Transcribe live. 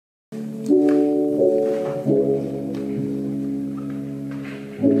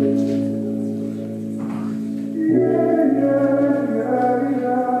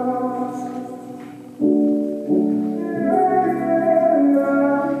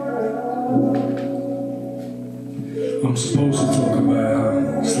I'm supposed to talk about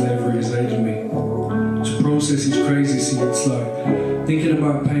how slavery has aged me. To process is crazy, see, it's like thinking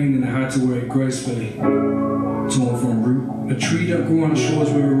about pain and how to wear it gracefully. Torn from root, a tree that grew on shores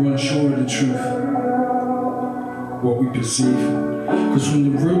where we're unsure of the truth. What we perceive. Cause from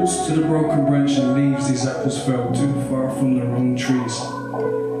the roots to the broken branch and leaves, these apples fell too far from the wrong trees.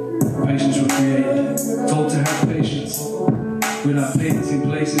 Patience was created, told to have patience. Without patience in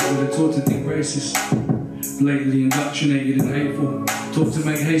places where they're taught to think racist. Blatantly indoctrinated and hateful, taught to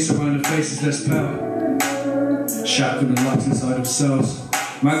make haste around the faces less power. Shackled and locked inside of cells.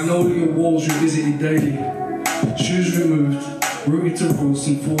 Magnolia walls revisited daily. Shoes removed, rooted to rules,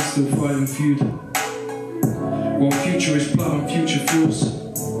 and fools still fight and feud. While futurists plot on future fuels.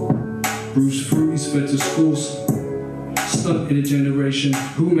 Bruised fruities fed to schools. Stunted a generation.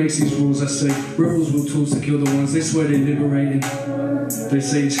 Who makes these rules? I say, rebels will tools to kill the ones they swear they're liberating. They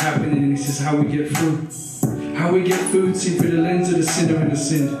say it's happening and this is how we get through. How we get food, see through the lens of the sinner and the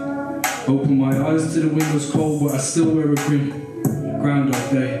sin. Open my eyes to the windows cold, but I still wear a grin. Groundhog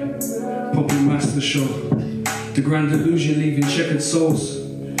Day, popping master show. The grand illusion leaving checkered souls.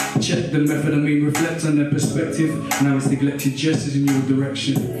 Check the method, I mean reflect on their perspective. Now it's neglected gestures in your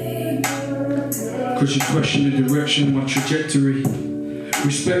direction. Cause you question the direction, my trajectory.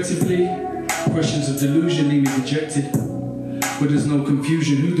 Respectively, questions of delusion leave me dejected. But there's no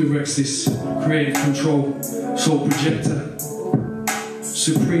confusion, who directs this? Creative control, soul projector.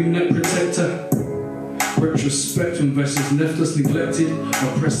 Supreme net protector. Retrospect when vessels left us neglected,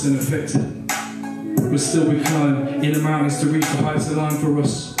 oppressed and affected. But still we climb in the mountains to reach the heights aligned for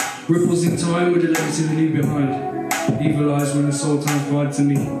us. Ripples in time with the legacy we leave behind. Evil eyes when the soul turns wide to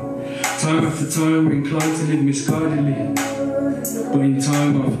me. Time after time we're inclined to live misguidedly. But in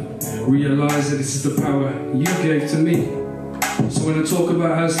time I've realised that this is the power you gave to me. So when I talk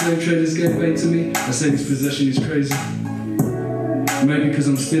about how slave traders gave aid to me, I say this possession is crazy. Maybe because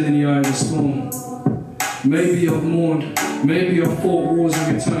I'm still in the eye of the storm. Maybe I've mourned, maybe I've fought wars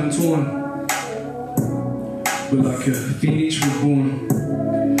and returned torn. But like a phoenix reborn,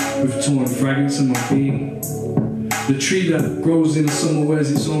 with torn fragments of my being. The tree that grows in the summer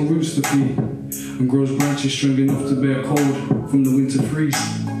wears its own roots to feed, and grows branches strong enough to bear cold from the winter freeze.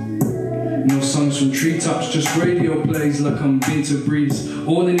 No songs from treetops, just radio plays like I'm winter breeze.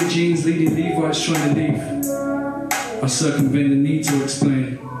 All in the jeans leading Levites trying to leave. I circumvent the need to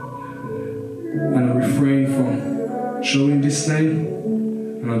explain, and I refrain from showing disdain.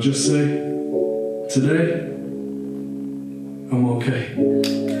 And I just say, today, I'm okay.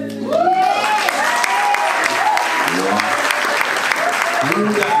 Where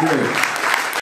was that great?